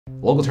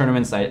Local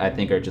tournaments, I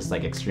think, are just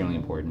like extremely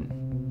important.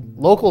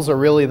 Locals are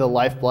really the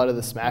lifeblood of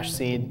the Smash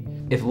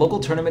scene. If local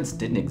tournaments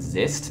didn't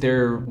exist,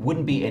 there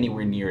wouldn't be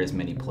anywhere near as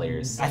many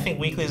players. I think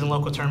weeklies and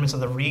local tournaments are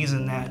the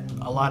reason that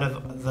a lot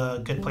of the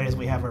good players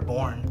we have are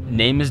born.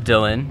 Name is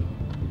Dylan.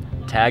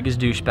 Tag is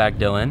Douchebag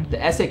Dylan.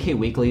 The SAK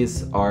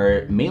weeklies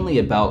are mainly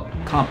about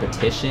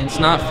competition. It's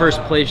not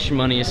first place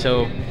money,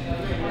 so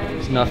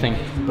it's nothing.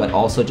 But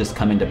also just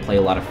coming to play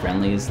a lot of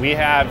friendlies. We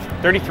have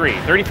 33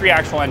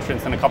 actual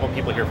entrants and a couple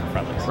people here for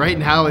friendlies. Right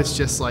now it's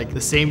just like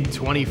the same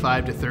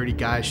 25 to 30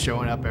 guys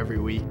showing up every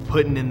week,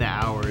 putting in the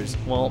hours.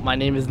 Well, my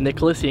name is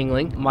Nicholas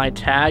Yingling. My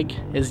tag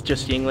is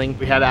just Yingling.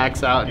 We had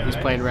Axe out and he's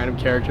playing random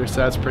characters,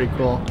 so that's pretty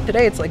cool.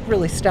 Today it's like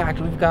really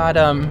stacked. We've got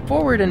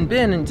Forward and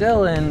Ben and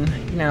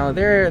Dylan. You know,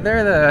 they're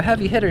the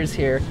heavy hitters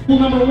here. Pool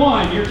number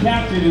 1, your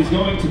captain is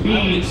going to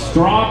be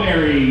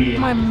Strawberry.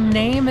 My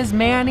name is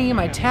Manny.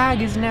 My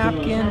tag is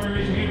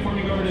Napkin.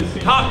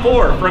 Top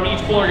 4 from each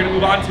pool are going to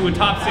move on to a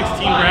top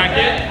 16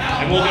 bracket,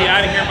 and we'll be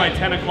out of here by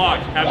 10 o'clock.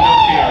 Have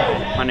no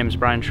fear. My name is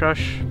Brian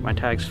Trush. My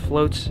tag's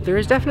Floats. There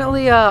is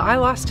definitely a I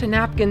lost to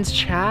Napkins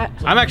chat.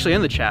 I'm actually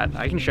in the chat.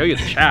 I can show you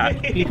the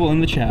chat. People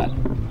in the chat.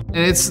 And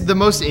it's the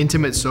most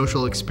intimate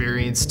social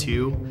experience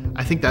too.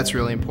 I think that's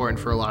really important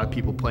for a lot of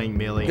people playing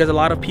Melee. Because a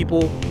lot of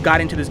people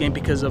got into this game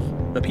because of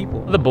the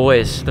people. The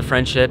boys, the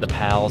friendship, the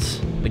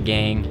pals, the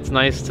gang. It's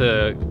nice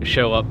to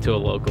show up to a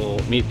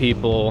local, meet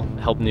people,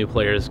 help new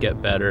players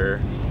get better.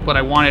 What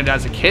I wanted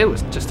as a kid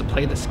was just to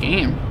play this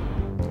game.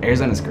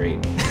 Arizona's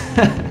great.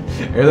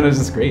 Arizona's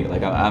just great.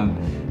 Like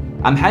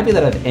I'm happy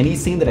that of any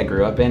scene that I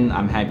grew up in,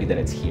 I'm happy that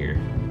it's here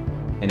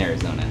in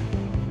Arizona.